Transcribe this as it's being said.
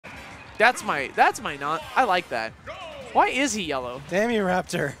That's my not. I like that. Why is he yellow? Damn you,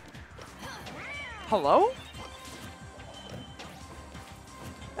 Raptor. Hello?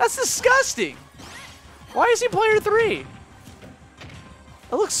 That's disgusting. Why is he player 3? It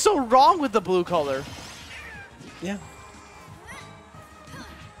looks so wrong with the blue color. Yeah.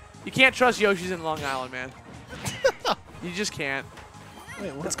 You can't trust Yoshi's in Long Island, man. You just can't.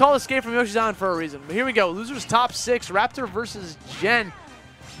 Wait, what? It's called Escape from Yoshi's Island for a reason. But here we go. Losers top 6. Raptor versus Gen.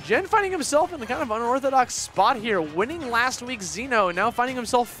 Gen finding himself in a kind of unorthodox spot here. Winning last week's Xeno, and now finding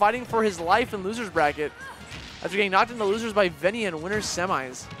himself fighting for his life in losers bracket. After getting knocked into losers by Venny in winners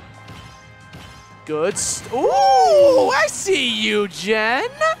semis. Good. Ooh, I see you, Gen.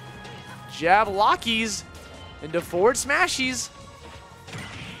 Jab lockies into forward smashies.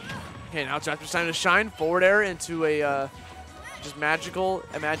 Okay, now it's Raptor's time to shine. Forward air into a just magical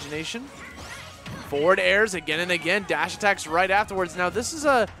imagination. Forward airs again and again. Dash attacks right afterwards. Now this is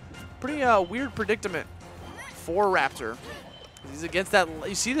a pretty weird predicament for Raptor. He's against that.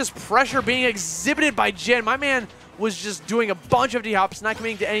 You see this pressure being exhibited by Gen. My man was just doing a bunch of D-hops, not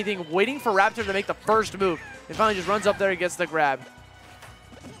committing to anything, waiting for Raptor to make the first move. And finally just runs up there and gets the grab.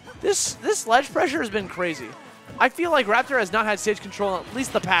 This ledge pressure has been crazy. I feel like Raptor has not had stage control in at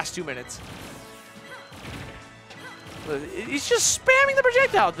least the past 2 minutes. He's just spamming the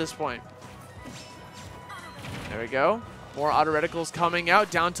projectile at this point. There we go. More auto reticles coming out.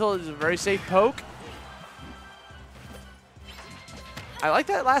 Down tilt is a very safe poke. I like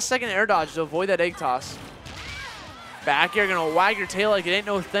that last second air dodge to avoid that egg toss. Back air, gonna wag your tail like it ain't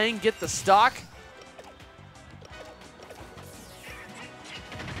no thing. Get the stock.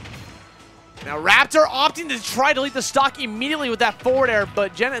 Now Raptor opting to try to delete the stock immediately with that forward air,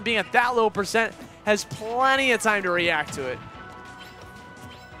 but Gen being at that low percent has plenty of time to react to it.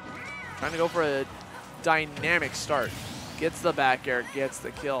 Trying to go for a dynamic start. Gets the back air, gets the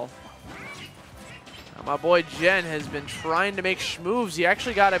kill. Now my boy Gen has been trying to make moves. He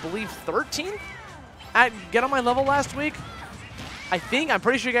actually got, I believe, 13th at Get On My Level last week. I'm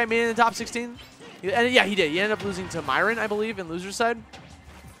pretty sure he got made in the top 16. And yeah, he did. He ended up losing to Myron, I believe, in loser side.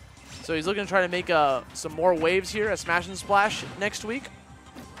 So he's looking to try to make some more waves here at Smash and Splash next week.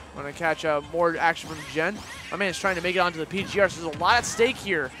 I'm going to catch more action from Gen. My man is trying to make it onto the PGR, so there's a lot at stake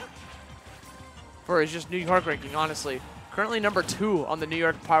here for his just New York ranking, honestly. Currently number 2 on the New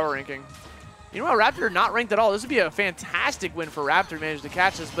York power ranking. You know what, Raptor not ranked at all. This would be a fantastic win for Raptor to manage to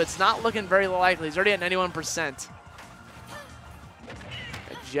catch this, but it's not looking very likely. He's already at 91%.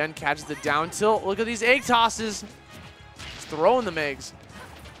 Gen catches the down tilt. Look at these egg tosses. He's throwing them eggs.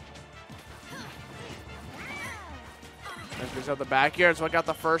 Brings out the back air, so I got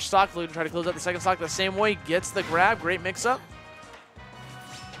the first stock. Looking to try to close out the second stock the same way. Gets the grab. Great mix-up.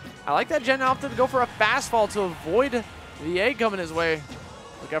 I like that Gen opted to go for a fast fall to avoid the egg coming his way.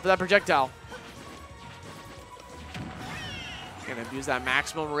 Look out for that projectile. Gonna use that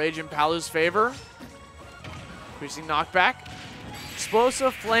maximum rage in Palu's favor. Increasing knockback.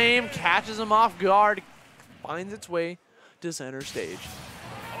 Explosive flame catches him off guard. Finds its way to center stage.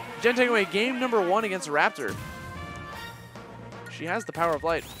 Gen taking away game number 1 against Raptor. She has the power of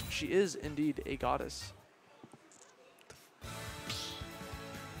light. She is indeed a goddess.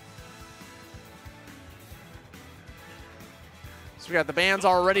 So we got the bans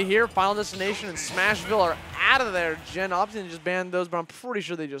already here. Final Destination and Smashville are out of there. Gen opting to just ban those, but I'm pretty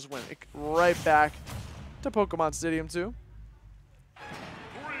sure they just went right back to Pokemon Stadium 2.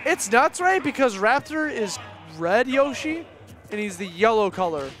 It's nuts, right? Because Raptor is red Yoshi, and he's the yellow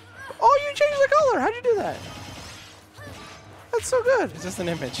color. Oh, you changed the color. How'd you do that? That's so good. It's just an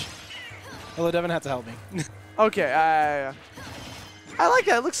image. Hello, Devin had to help me. Okay, I like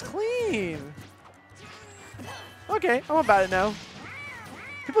that. It looks clean. Okay, I'm about it now.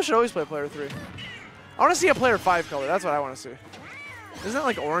 People should always play player 3. I want to see a player 5 color. That's what I want to see. Isn't that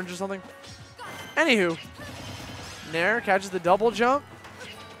like orange or something? Anywho, Nair catches the double jump.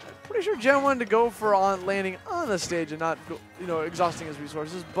 Pretty sure Gen wanted to go for landing on the stage and not, exhausting his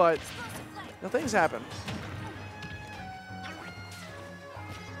resources, but things happen.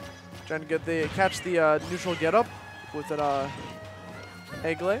 Trying to catch the neutral get up with an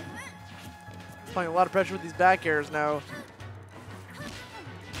egg lay. Applying a lot of pressure with these back airs now.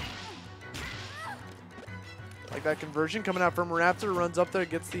 Like that conversion coming out from Raptor, runs up there,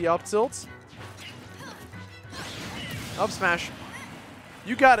 gets the up tilt. Up smash.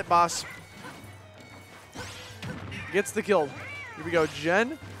 You got it, boss. Gets the kill. Here we go.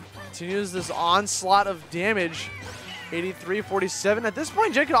 Gen continues this onslaught of damage. 83, 47. At this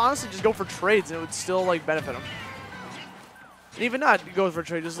point, Gen could honestly just go for trades and it would still benefit him. And even not go for a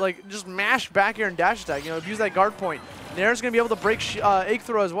trade, just mash back air and dash attack. You know, abuse that guard point. Nair's going to be able to break egg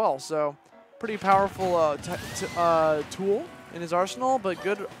throw as well. So pretty powerful tool in his arsenal, but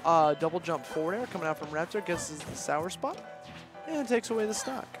good double jump forward air coming out from Raptor. Gets the sour spot and takes away the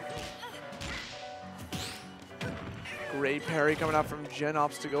stock. Great parry coming out from Gen.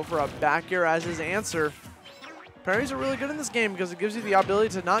 Opts to go for a back air as his answer. Parries are really good in this game because it gives you the ability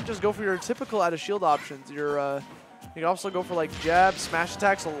to not just go for your typical out of shield options. You can also go for like jab, smash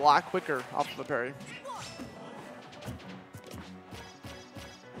attacks a lot quicker off of a parry.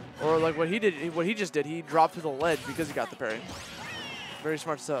 Or like what he just did, he dropped to the ledge because he got the parry. Very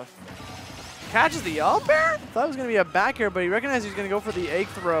smart stuff. Catches the up air? Thought it was going to be a back air, but he recognized he's going to go for the egg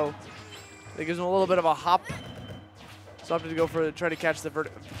throw. That gives him a little bit of a hop. So opted to go for try to catch it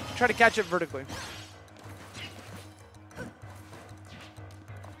vertically.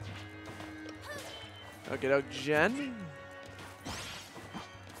 Okay, Gen.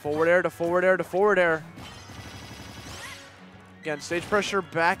 Forward air to forward air to forward air. Again, stage pressure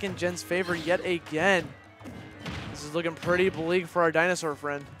back in Gen's favor yet again. This is looking pretty bleak for our dinosaur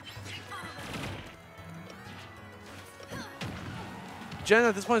friend. Gen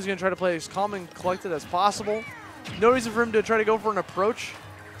at this point is going to try to play as calm and collected as possible. No reason for him to try to go for an approach,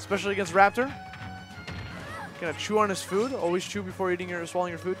 especially against Raptor. Gonna chew on his food. Always chew before eating or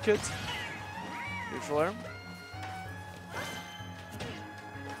swallowing your food, kids. Neutral air.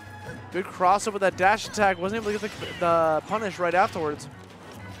 Good cross up with that dash attack. Wasn't able to get the punish right afterwards.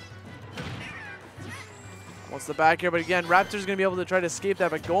 Wants the back here, but again, Raptor's going to be able to try to escape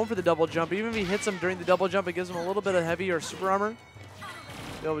that by going for the double jump. Even if he hits him during the double jump, it gives him a little bit of heavy or super armor.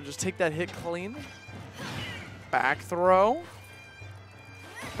 Be able to just take that hit clean. Back throw.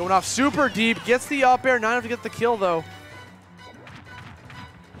 Going off super deep. Gets the up air. Not enough to get the kill, though.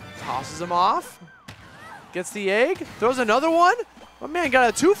 Tosses him off. Gets the egg. Throws another one. My man got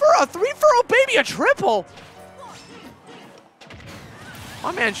a 2 for a 3 for a baby, a triple.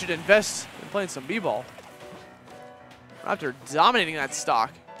 My man should invest in playing some b-ball. Raptor dominating that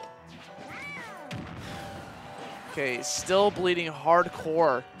stock. Okay, still bleeding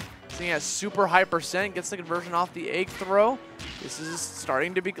hardcore. Seeing at super high percent, gets the conversion off the egg throw. This is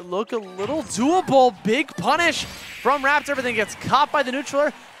starting to look a little doable. Big punish from Raptor. Everything gets caught by the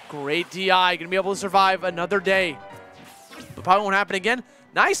neutral. Great DI, gonna be able to survive another day. But probably won't happen again.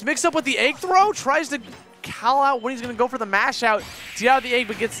 Nice mix up with the egg throw. Tries to call out when he's gonna go for the mash out to get out of the egg,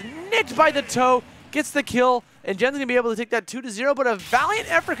 but gets nicked by the toe. Gets the kill, and Gen's gonna be able to take that 2-0. But a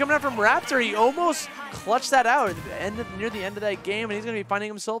valiant effort coming out from Raptor. He almost clutched that out near the end of that game, and he's gonna be finding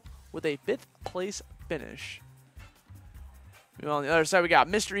himself with a 5th place finish. Well, on the other side, we got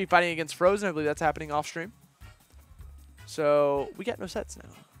Mr. E fighting against Frozen. I believe that's happening off stream. So we got no sets now.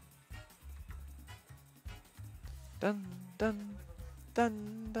 Dun dun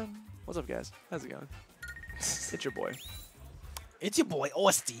dun dun. What's up, guys? How's it going? It's your boy. It's your boy,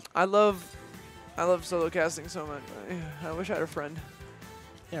 Austy. I love solo casting so much. I wish I had a friend.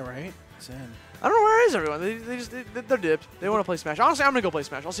 Yeah, right? Same. I don't know where is everyone. They're dipped. They want to play Smash. Honestly, I'm gonna go play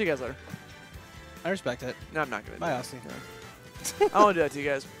Smash. I'll see you guys later. I respect it. No, I'm not gonna. Bye, Austy. No. I won't do that to you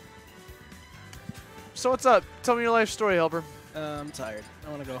guys. So what's up? Tell me your life story, Helper. I'm tired. I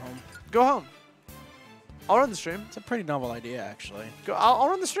want to go home. Go home. I'll run the stream. It's a pretty novel idea, actually. I'll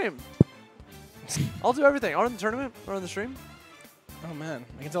run the stream. I'll do everything. I'll run the tournament. I'll run the stream. Oh, man.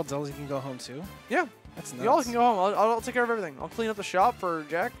 I can tell Dillsy can go home, too? Yeah. That's nuts. Y'all can go home. I'll take care of everything. I'll clean up the shop for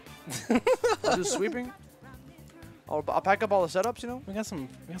Jack. I'll do sweeping. I'll pack up all the setups, you know? We got some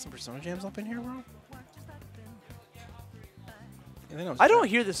Persona jams up in here, bro. Yeah, I don't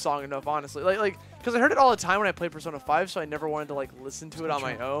hear this song enough, honestly. Like, because I heard it all the time when I played Persona 5, so I never wanted to, like, listen to it on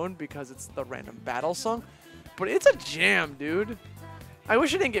my own because it's the random battle song. But it's a jam, dude. I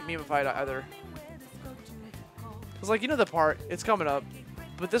wish it didn't get meme-ified either. Because, like, you know the part, it's coming up.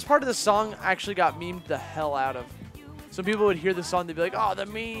 But this part of the song actually got memed the hell out of. So people would hear the song, they'd be like, oh, the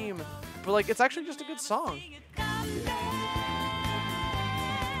meme. But, like, it's actually just a good song.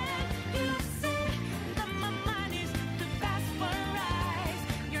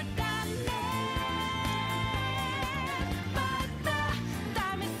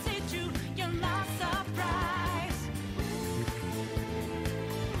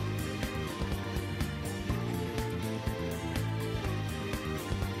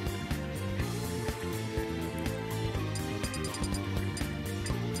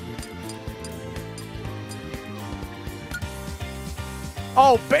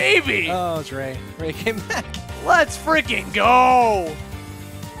 Oh, baby! Oh, it's Ray. Ray came back. Let's freaking go!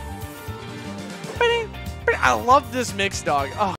 I love this mix, dog. Oh.